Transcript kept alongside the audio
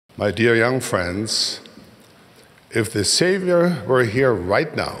My dear young friends, if the Savior were here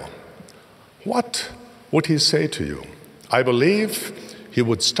right now, what would he say to you? I believe he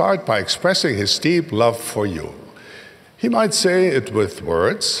would start by expressing his deep love for you. He might say it with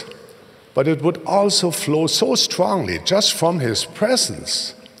words, but it would also flow so strongly just from his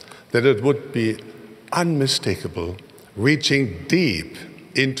presence that it would be unmistakable, reaching deep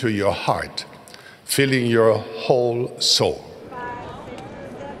into your heart, filling your whole soul.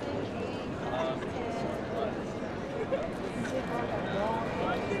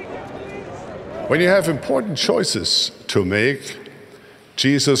 When you have important choices to make,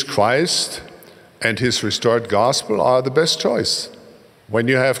 Jesus Christ and his restored gospel are the best choice. When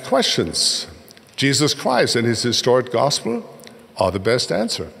you have questions, Jesus Christ and his restored gospel are the best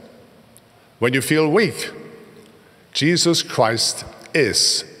answer. When you feel weak, Jesus Christ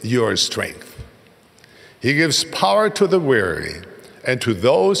is your strength. He gives power to the weary, and to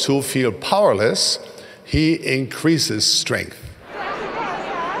those who feel powerless, he increases strength.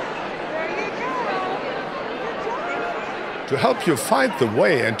 To help you find the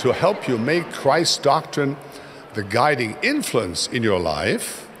way and to help you make Christ's doctrine the guiding influence in your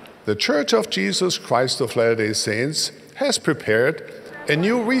life, the Church of Jesus Christ of Latter-day Saints has prepared a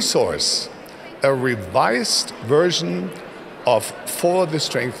new resource, a revised version of For the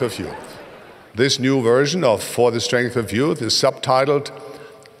Strength of Youth. This new version of For the Strength of Youth is subtitled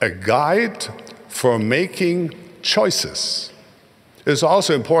A Guide for Making Choices. It is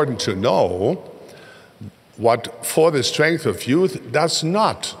also important to know what For the Strength of Youth does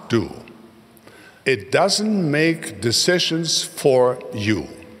not do. It doesn't make decisions for you.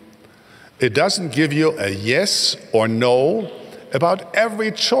 It doesn't give you a yes or no about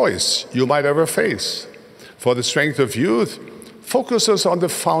every choice you might ever face. For the Strength of Youth focuses on the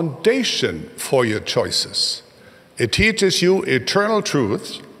foundation for your choices. It teaches you eternal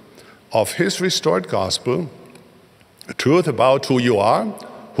truths of his restored gospel, a truth about who you are,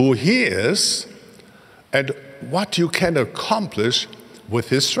 who he is, and what you can accomplish with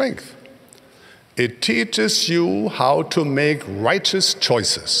his strength. It teaches you how to make righteous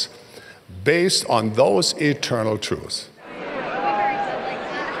choices based on those eternal truths.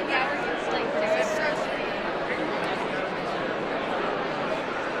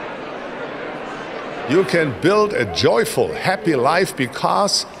 You can build a joyful, happy life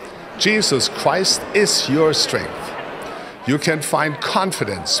because Jesus Christ is your strength. You can find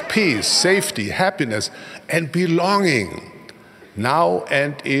confidence, peace, safety, happiness, and belonging now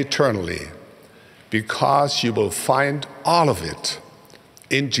and eternally, because you will find all of it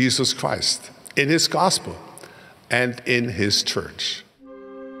in Jesus Christ, in his gospel, and in his church.